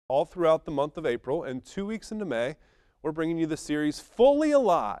all throughout the month of April, and 2 weeks into May, we're bringing you the series Fully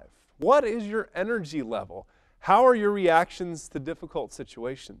Alive. What is your energy level? How are your reactions to difficult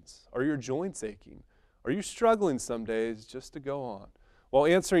situations? Are your joints aching? Are you struggling some days just to go on? While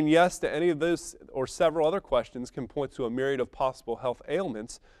answering yes to any of those or several other questions can point to a myriad of possible health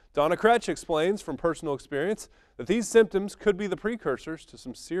ailments, Donna Krech explains from personal experience that these symptoms could be the precursors to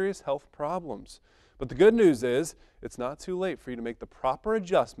some serious health problems. But the good news is it's not too late for you to make the proper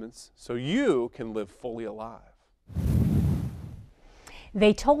adjustments so you can live fully alive.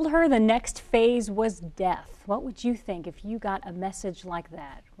 They told her the next phase was death. What would you think if you got a message like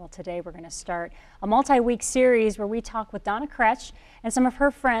that? Well, today we're going to start a multi-week series where we talk with Donna Krech and some of her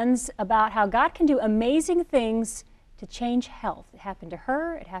friends about how God can do amazing things to change health. It happened to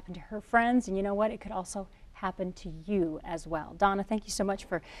her, it happened to her friends, and you know what? It could also happen to you as well. Donna, thank you so much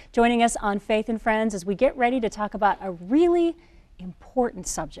for joining us on Faith and Friends as we get ready to talk about a really important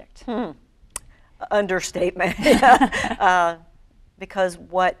subject. Understatement. Because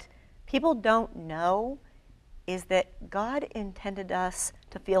what people don't know is that God intended us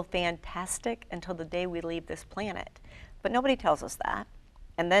to feel fantastic until the day we leave this planet. But nobody tells us that,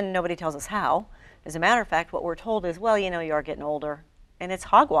 and then nobody tells us how. As a matter of fact, what we're told is, well, you know, you are getting older. And it's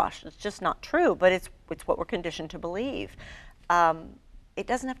hogwash. It's just not true, but it's what we're conditioned to believe. It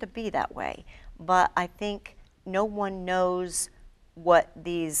doesn't have to be that way. But I think no one knows what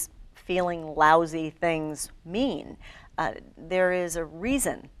these feeling lousy things mean. There is a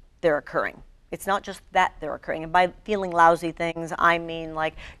reason they're occurring. It's not just that they're occurring. And by feeling lousy things, I mean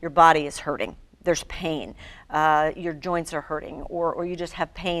like your body is hurting. There's pain. Your joints are hurting, or you just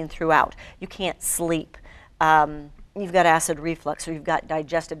have pain throughout. You can't sleep. You've got acid reflux, or you've got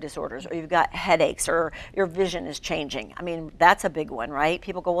digestive disorders, or you've got headaches, or your vision is changing. I mean, that's a big one, right?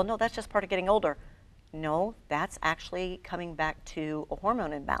 People go, well, no, that's just part of getting older. No, that's actually coming back to a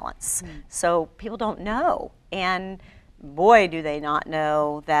hormone imbalance. So people don't know. And boy, do they not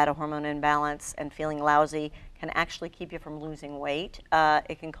know that a hormone imbalance and feeling lousy can actually keep you from losing weight.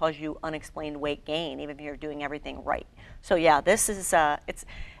 It can cause you unexplained weight gain, even if you're doing everything right. So yeah, this is, it's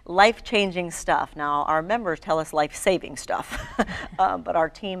life-changing stuff. Now, our members tell us life-saving stuff, but our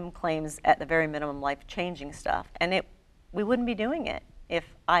team claims at the very minimum life-changing stuff. And we wouldn't be doing it if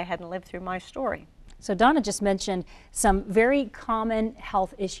I hadn't lived through my story. So Donna just mentioned some very common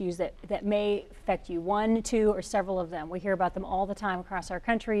health issues that may affect you, one, two, or several of them. We hear about them all the time across our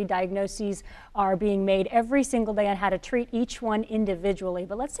country. Diagnoses are being made every single day on how to treat each one individually.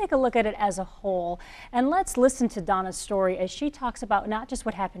 But let's take a look at it as a whole. And let's listen to Donna's story as she talks about not just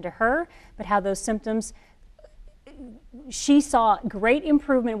what happened to her, but how those symptoms, she saw great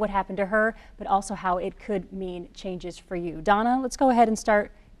improvement in what happened to her, but also how it could mean changes for you. Donna, let's go ahead and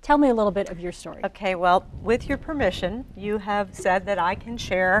start. Tell me a little bit of your story. Okay, well, with your permission, you have said that I can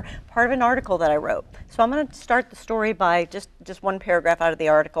share part of an article that I wrote. So I'm going to start the story by just one paragraph out of the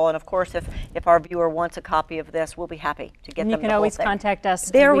article. And of course, if our viewer wants a copy of this, we'll be happy to get them the whole thing. You can always contact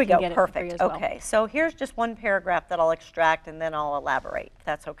us. There we go, perfect. Okay, so here's just one paragraph that I'll extract and then I'll elaborate, if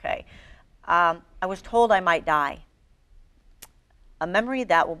that's okay. I was told I might die. A memory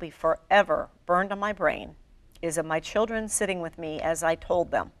that will be forever burned on my brain is of my children sitting with me as I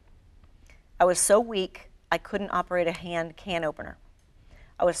told them. I was so weak, I couldn't operate a hand can opener.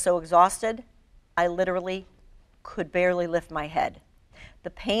 I was so exhausted, I literally could barely lift my head.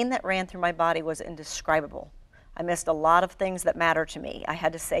 The pain that ran through my body was indescribable. I missed a lot of things that matter to me. I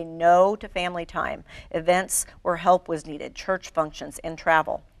had to say no to family time, events where help was needed, church functions, and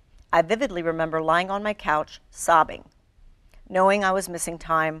travel. I vividly remember lying on my couch, sobbing, knowing I was missing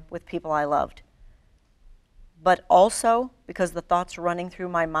time with people I loved. But also because the thoughts running through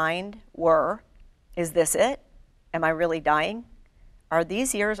my mind were, is this it? Am I really dying? Are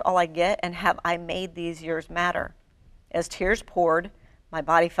these years all I get, and have I made these years matter? As tears poured, my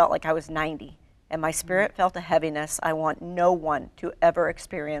body felt like I was 90, and my spirit felt a heaviness I want no one to ever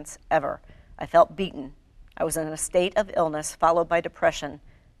experience, ever. I felt beaten. I was in a state of illness followed by depression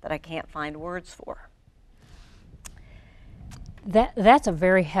that I can't find words for. That's a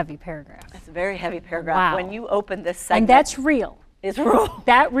very heavy paragraph. It's a very heavy paragraph. Wow. When you open this segment. And that's real. It's real.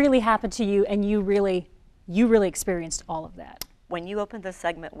 That really happened to you, and you really experienced all of that. When you opened this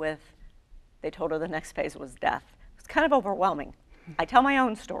segment with, they told her the next phase was death, it's kind of overwhelming. I tell my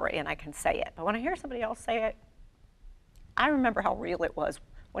own story and I can say it, but when I hear somebody else say it, I remember how real it was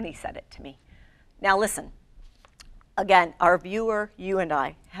when he said it to me. Now listen, again, our viewer, you and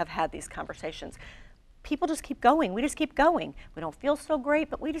I have had these conversations. People just keep going. We just keep going. We don't feel so great,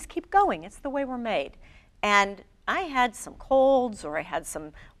 but we just keep going. It's the way we're made. And I had some colds, or I had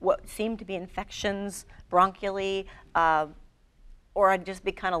some what seemed to be infections, bronchially, or I'd just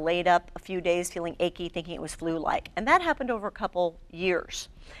be kind of laid up a few days feeling achy, thinking it was flu-like. And that happened over a couple years.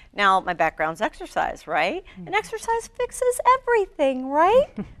 Now, my background's exercise, right? And exercise fixes everything, right?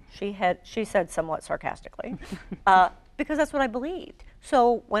 She said somewhat sarcastically, because that's what I believed.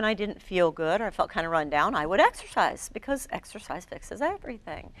 So when I didn't feel good or I felt kind of run down, I would exercise, because exercise fixes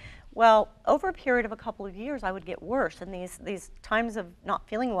everything. Well, over a period of a couple of years, I would get worse, and these times of not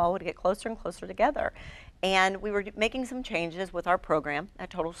feeling well would get closer and closer together. And we were making some changes with our program at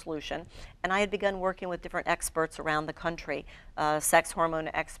Total Solution, and I had begun working with different experts around the country, sex hormone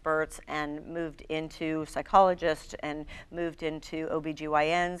experts, and moved into psychologists, and moved into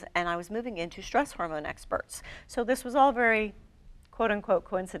OBGYNs, and I was moving into stress hormone experts. So this was all very quote-unquote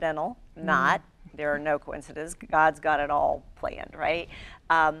coincidental. Not. There are no coincidences. God's got it all planned, right?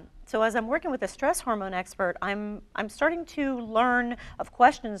 So as I'm working with a stress hormone expert, I'm starting to learn of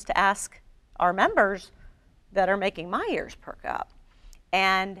questions to ask our members that are making my ears perk up.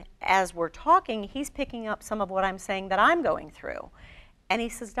 And as we're talking, he's picking up some of what I'm saying that I'm going through. And he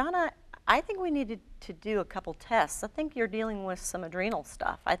says, Donna, I think we needed to do a couple tests. I think you're dealing with some adrenal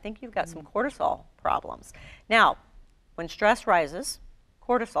stuff. I think you've got some cortisol problems. Now, when stress rises,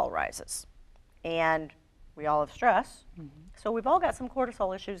 cortisol rises. And we all have stress. So we've all got some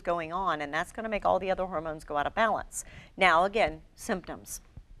cortisol issues going on, and that's going to make all the other hormones go out of balance. Now, again, symptoms.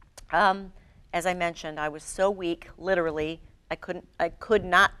 As I mentioned, I was so weak, literally, I could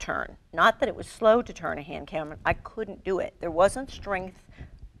not turn. Not that it was slow to turn a hand can, I couldn't do it. There wasn't strength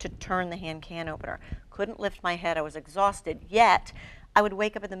to turn the hand can opener. Couldn't lift my head, I was exhausted, yet I would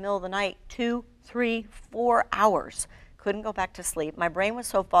wake up in the middle of the night, 2, 3, 4 hours. Couldn't go back to sleep. My brain was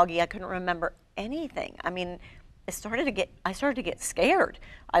so foggy, I couldn't remember anything. I mean, I started to get scared.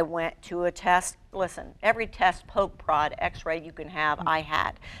 I went to a test. Listen, every test, poke, prod, x-ray you can have, I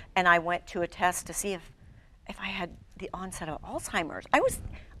had. And I went to a test to see if I had the onset of Alzheimer's. I was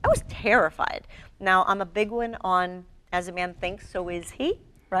terrified. Now, I'm a big one on, as a man thinks, so is he,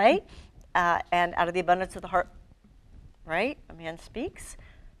 right? And out of the abundance of the heart, right, a man speaks.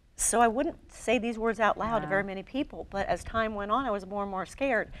 So I wouldn't say these words out loud to very many people, but as time went on, I was more and more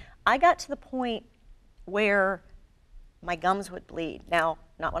scared. I got to the point where my gums would bleed. Now,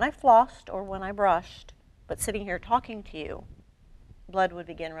 not when I flossed or when I brushed, but sitting here talking to you, blood would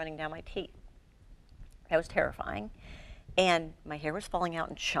begin running down my teeth. That was terrifying. And my hair was falling out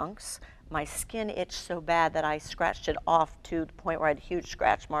in chunks. My skin itched so bad that I scratched it off to the point where I had huge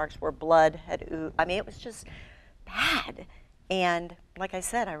scratch marks where blood had oozed. I mean, it was just bad. And like I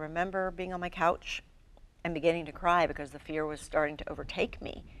said, I remember being on my couch and beginning to cry because the fear was starting to overtake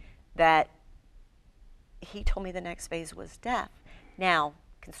me, that he told me the next phase was death. Now,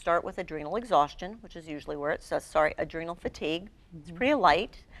 it can start with adrenal exhaustion, which is usually where it says, adrenal fatigue. It's pretty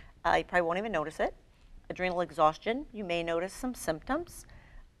light. You probably won't even notice it. Adrenal exhaustion, you may notice some symptoms.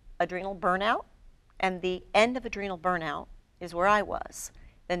 Adrenal burnout, and the end of adrenal burnout is where I was.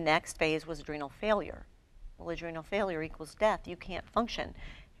 The next phase was adrenal failure. Well, adrenal failure equals death. You can't function.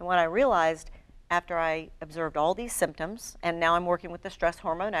 And what I realized after I observed all these symptoms, and now I'm working with the stress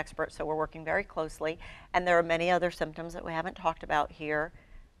hormone expert, so we're working very closely, and there are many other symptoms that we haven't talked about here,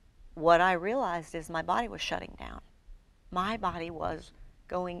 what I realized is my body was shutting down. My body was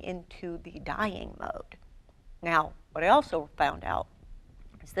going into the dying mode. Now, what I also found out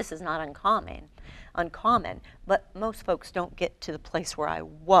is this is not uncommon, but most folks don't get to the place where I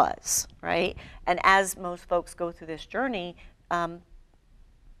was, right? And as most folks go through this journey,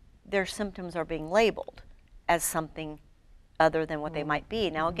 their symptoms are being labeled as something other than what they might be.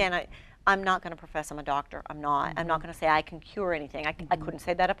 Now, again, I'm not going to profess I'm a doctor. I'm not. I'm not going to say I can cure anything. I couldn't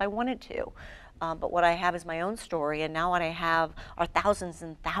say that if I wanted to. But what I have is my own story, and now what I have are thousands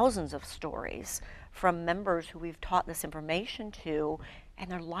and thousands of stories from members who we've taught this information to, and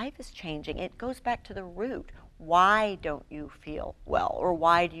their life is changing. It goes back to the root. Why don't you feel well? Or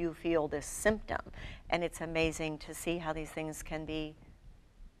why do you feel this symptom? And it's amazing to see how these things can be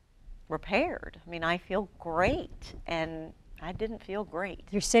repaired. I mean, I feel great, and I didn't feel great.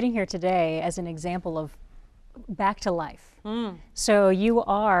 You're sitting here today as an example of back to life. So you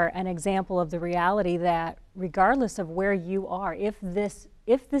are an example of the reality that regardless of where you are, if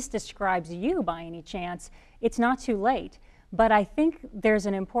this describes you by any chance, it's not too late. But I think there's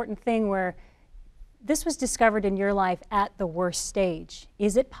an important thing where this was discovered in your life at the worst stage.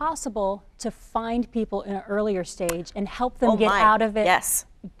 Is it possible to find people in an earlier stage and help them get out of it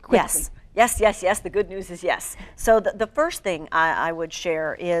quickly? Yes. The good news is yes. So the first thing I would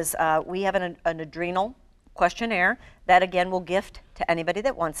share is we have an adrenal questionnaire that, again, we'll gift to anybody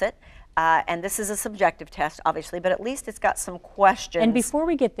that wants it. And this is a subjective test, obviously, but at least it's got some questions. And before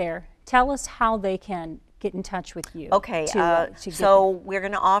we get there, tell us how they can get in touch with you? Okay, so we're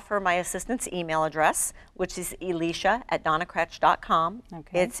going to offer my assistant's email address, which is elisha@donnakrech.com.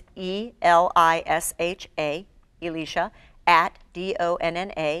 Okay. It's ELISHA, Elisha, at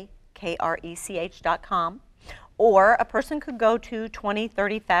DONNAKRECH.com. Or a person could go to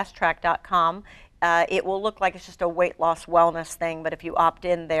 2030fasttrack.com. It will look like it's just a weight loss wellness thing, but if you opt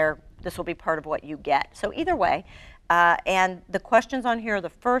in there, this will be part of what you get. So either way, and the questions on here are the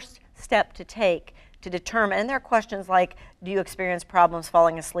first step to take to determine, and there are questions like, do you experience problems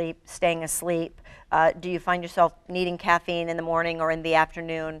falling asleep, staying asleep? Do you find yourself needing caffeine in the morning or in the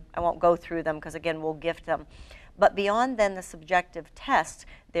afternoon? I won't go through them because again, we'll gift them. But beyond then the subjective test,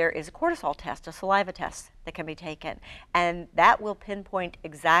 there is a cortisol test, a saliva test that can be taken. And that will pinpoint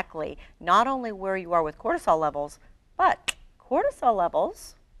exactly not only where you are with cortisol levels, but cortisol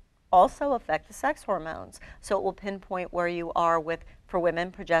levels also affect the sex hormones. So it will pinpoint where you are with, for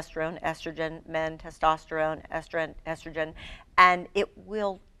women, progesterone, estrogen, men, testosterone, estrogen, and it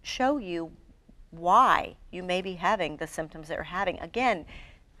will show you why you may be having the symptoms that you're having. Again,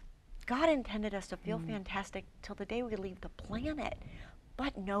 God intended us to feel fantastic till the day we leave the planet,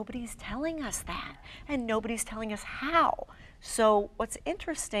 but nobody's telling us that, and nobody's telling us how. So what's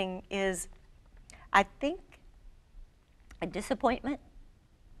interesting is, I think a disappointment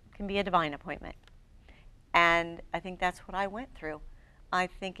can be a divine appointment. And I think that's what I went through. I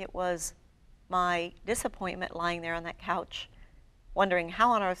think it was my disappointment lying there on that couch, wondering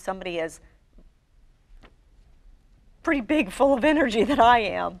how on earth somebody as pretty big, full of energy that I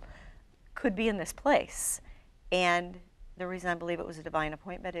am, could be in this place. And the reason I believe it was a divine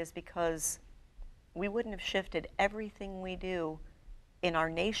appointment is because we wouldn't have shifted everything we do in our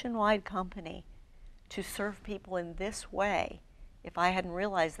nationwide company to serve people in this way if I hadn't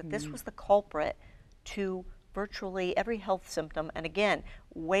realized that this was the culprit to virtually every health symptom. And again,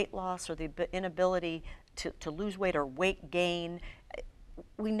 weight loss or the inability to lose weight or weight gain,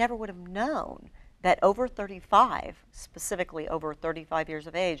 we never would have known that over 35, specifically over 35 years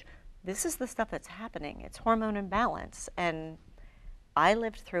of age, this is the stuff that's happening. It's hormone imbalance. And I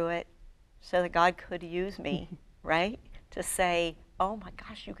lived through it so that God could use me, right? To say, oh my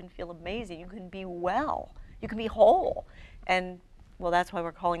gosh, you can feel amazing. You can be well. You can be whole. And well, that's why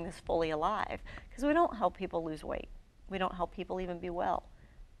we're calling this Fully Alive, because we don't help people lose weight. We don't help people even be well.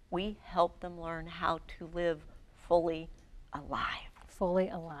 We help them learn how to live fully alive. Fully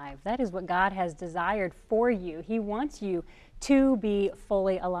alive. That is what God has desired for you. He wants you to be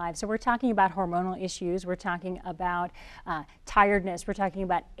fully alive. So we're talking about hormonal issues. We're talking about tiredness. We're talking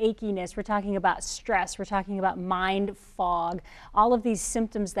about achiness. We're talking about stress. We're talking about mind fog. All of these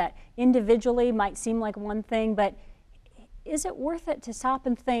symptoms that individually might seem like one thing, but is it worth it to stop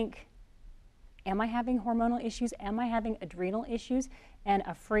and think, am I having hormonal issues? Am I having adrenal issues? And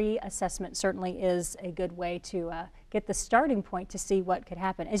a free assessment certainly is a good way to get the starting point to see what could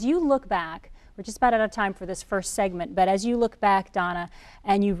happen. As you look back, we're just about out of time for this first segment, but as you look back, Donna,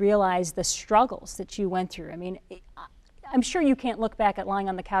 and you realize the struggles that you went through, I mean, I'm sure you can't look back at lying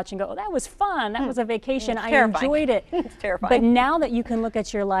on the couch and go, oh, that was fun, that was a vacation, I enjoyed it. It's terrifying. But now that you can look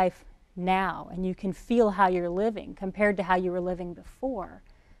at your life now and you can feel how you're living compared to how you were living before,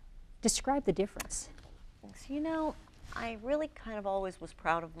 describe the difference. So, you know, I really kind of always was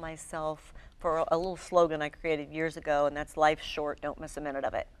proud of myself for a little slogan I created years ago, and that's life's short, don't miss a minute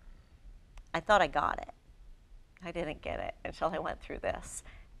of it. I thought I got it. I didn't get it until I went through this.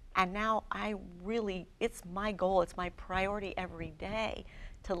 And now I really, it's my goal, it's my priority every day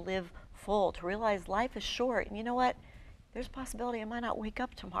to live full, to realize life is short. And you know what? There's a possibility I might not wake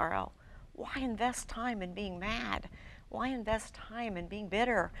up tomorrow. Why invest time in being mad? Why invest time in being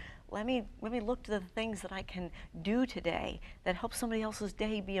bitter? Let me look to the things that I can do today that help somebody else's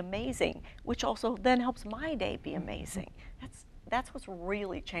day be amazing, which also then helps my day be amazing. That's what's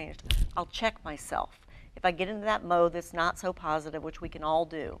really changed. I'll check myself. If I get into that mode that's not so positive, which we can all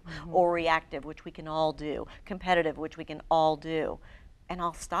do, or reactive, which we can all do, competitive, which we can all do, and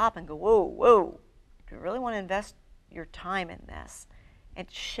I'll stop and go, whoa, whoa, do you really want to invest your time in this? It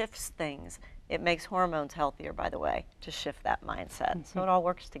shifts things. It makes hormones healthier, by the way, to shift that mindset. So it all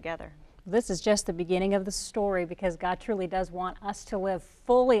works together. This is just the beginning of the story, because God truly does want us to live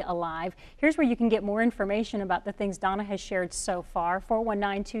fully alive. Here's where you can get more information about the things Donna has shared so far.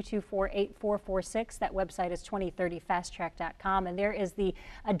 419-224-8446. That website is 2030fasttrack.com. And there is the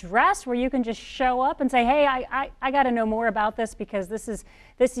address where you can just show up and say, hey, I got to know more about this, because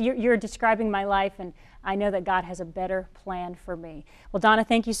you're describing my life, and I know that God has a better plan for me. Well, Donna,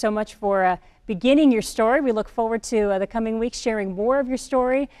 thank you so much for beginning your story. We look forward to the coming weeks sharing more of your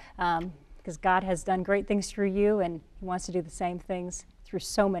story, because God has done great things through you, and He wants to do the same things through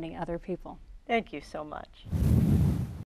so many other people. Thank you so much.